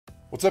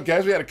What's up,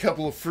 guys? We had a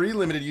couple of free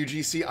limited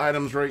UGC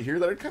items right here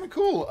that are kind of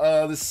cool.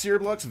 The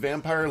CyrBlox's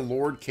Vampire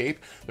Lord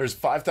Cape. There's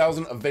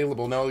 5,000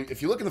 available. Now,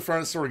 if you look in the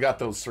front, it's sort of got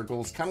those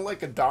circles, kind of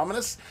like a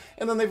Dominus.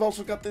 And then they've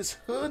also got this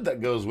hood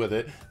that goes with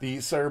it, the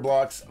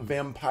CyrBlox's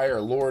Vampire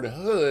Lord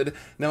hood.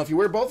 Now, if you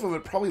wear both of them,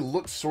 it probably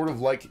looks sort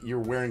of like you're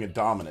wearing a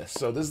Dominus.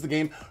 So this is the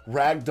game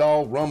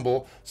Ragdoll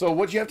Rumble. So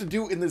what you have to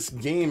do in this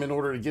game in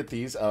order to get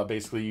these,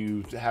 basically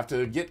you have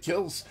to get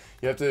kills.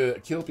 You have to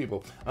kill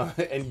people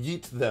and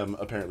yeet them,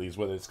 apparently is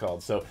what it's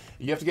called. So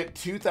you have to get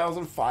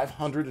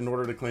 2,500 in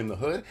order to claim the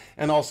hood,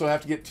 and also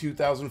have to get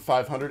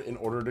 2,500 in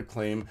order to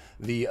claim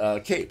the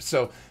cape.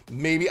 So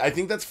maybe, I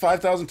think that's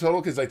 5,000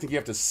 total, because I think you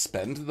have to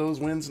spend those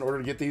wins in order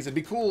to get these. It'd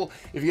be cool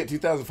if you get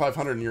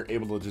 2,500 and you're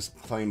able to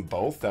just claim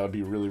both. That would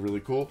be really,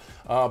 really cool.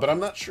 But I'm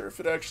not sure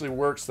if it actually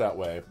works that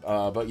way.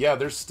 But yeah,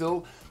 there's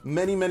still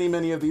many, many,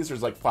 many of these.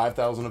 There's like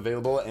 5,000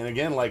 available. And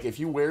again, like if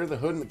you wear the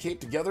hood and the cape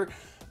together,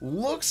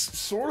 looks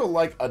sort of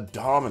like a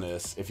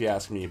Dominus, if you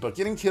ask me, but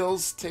getting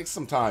kills takes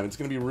some time. It's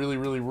going to be really,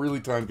 really, really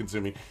time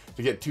consuming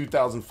to get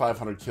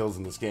 2,500 kills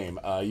in this game.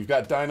 You've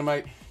got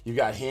dynamite, you've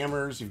got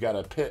hammers, you've got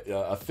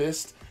a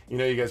fist. You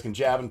know, you guys can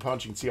jab and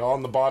punch. You can see all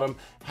on the bottom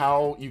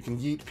how you can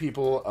yeet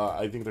people.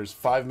 I think there's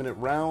 5-minute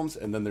rounds,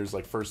 and then there's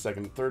like first,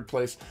 second, and third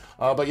place.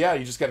 But yeah,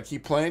 you just got to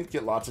keep playing,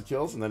 get lots of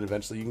kills, and then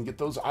eventually you can get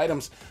those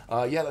items.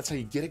 Yeah, that's how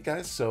you get it,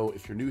 guys. So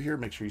if you're new here,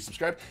 make sure you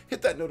subscribe,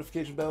 hit that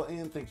notification bell,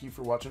 and thank you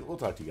for watching. We'll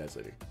talk to you guys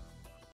later.